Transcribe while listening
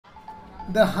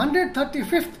The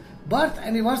 135th birth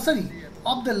anniversary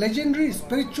of the legendary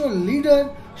spiritual leader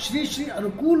Shri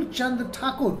Anukulchandra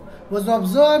Thakur was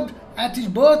observed at his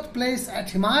birthplace at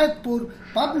Hemayetpur,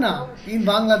 Pabna in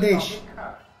Bangladesh.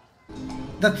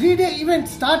 The three-day event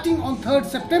starting on 3rd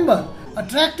September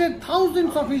attracted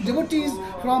thousands of his devotees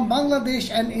from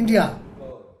Bangladesh and India.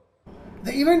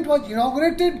 The event was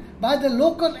inaugurated by the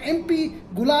local MP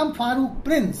Ghulam Farooq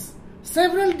Prince.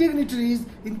 Several dignitaries,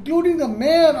 including the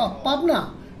mayor of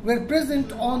Pabna, were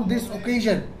present on this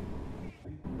occasion.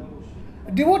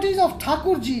 Devotees of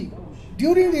Thakurjee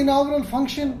during the inaugural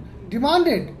function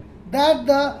demanded that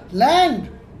the land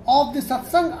of the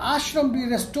satsang ashram be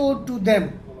restored to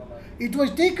them. It was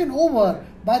taken over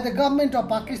by the government of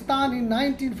Pakistan in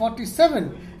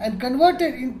 1947 and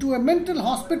converted into a mental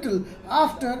hospital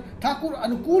after Thakur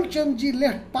Anukulchandra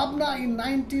left Pabna in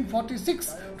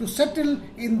 1946 to settle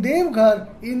in Devghar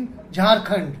in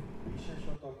Jharkhand.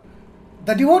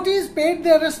 The devotees paid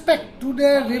their respect to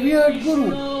their revered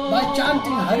Guru by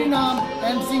chanting Harinam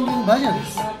and singing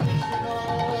bhajans.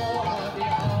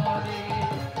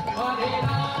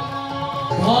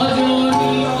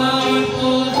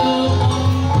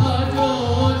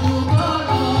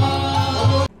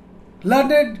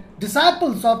 Learned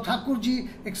disciples of Thakurjee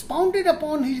expounded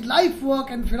upon his life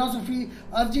work and philosophy,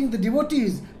 urging the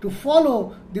devotees to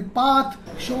follow the path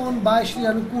shown by Shri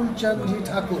Anukulchandra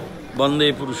Thakur. বন্দে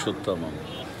পুরুষোত্তম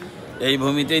এই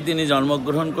ভূমিতেই তিনি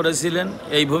জন্মগ্রহণ করেছিলেন।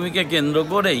 এই ভূমিকে কেন্দ্র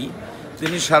করেই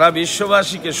তিনি সারা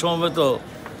বিশ্ববাসীকে সমবেত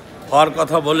হওয়ার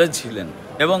কথা বলেছিলেন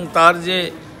এবং তার যে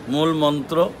মূল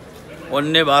মন্ত্র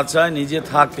অন্যে বাঁচায় নিজে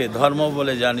থাকে ধর্ম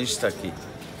বলে জানিস থাকি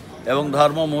এবং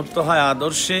ধর্ম মূর্ত হয়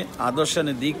আদর্শে,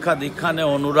 আদর্শানে দীক্ষা, দীক্ষানে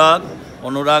অনুরাগ,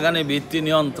 অনুরাগানে বৃত্তি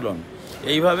নিয়ন্ত্রণ।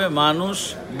 এইভাবে মানুষ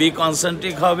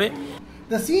কনসেন্ট্রিক হবে।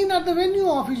 The scene at the venue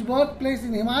of his birthplace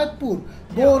in Hemayetpur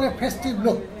bore a festive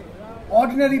look.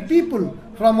 Ordinary people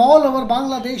from all over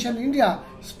Bangladesh and India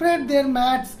spread their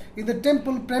mats in the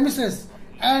temple premises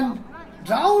and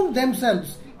drowned themselves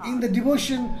in the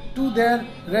devotion to their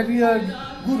revered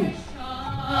Guru.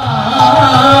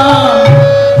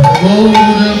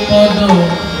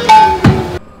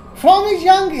 From his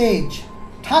young age,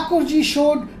 Thakurjee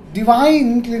showed divine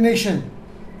inclination,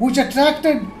 which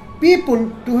attracted people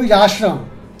to his ashram.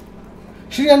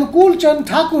 Shri Anukulchandra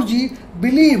Thakurjee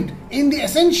believed in the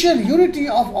essential unity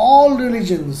of all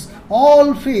religions, all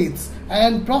faiths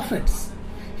and prophets.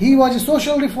 He was a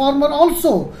social reformer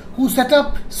also, who set up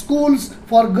schools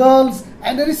for girls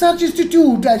and a research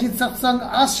institute at his satsang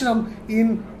ashram in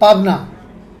Pabna.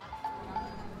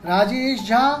 Rajesh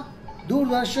Jha,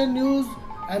 Doordarshan News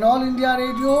and All India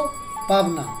Radio,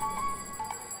 Pabna.